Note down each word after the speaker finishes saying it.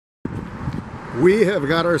We have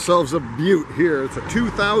got ourselves a beaut here. It's a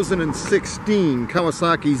 2016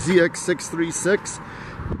 Kawasaki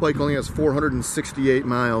ZX636. The bike only has 468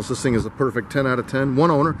 miles. This thing is a perfect 10 out of 10. One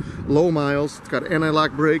owner, low miles. It's got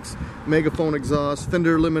anti-lock brakes, megaphone exhaust,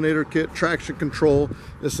 fender eliminator kit, traction control.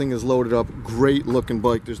 This thing is loaded up. Great looking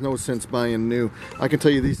bike. There's no sense buying new. I can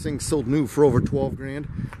tell you these things sold new for over 12 grand.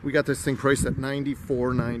 We got this thing priced at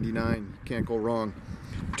 $94.99. Can't go wrong.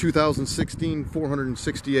 2016,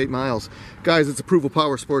 468 miles. Guys, it's Approval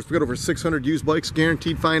Power Sports. We got over 600 used bikes,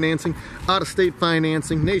 guaranteed financing, out-of-state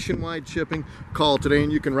financing, nationwide shipping. Call today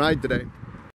and you can ride today.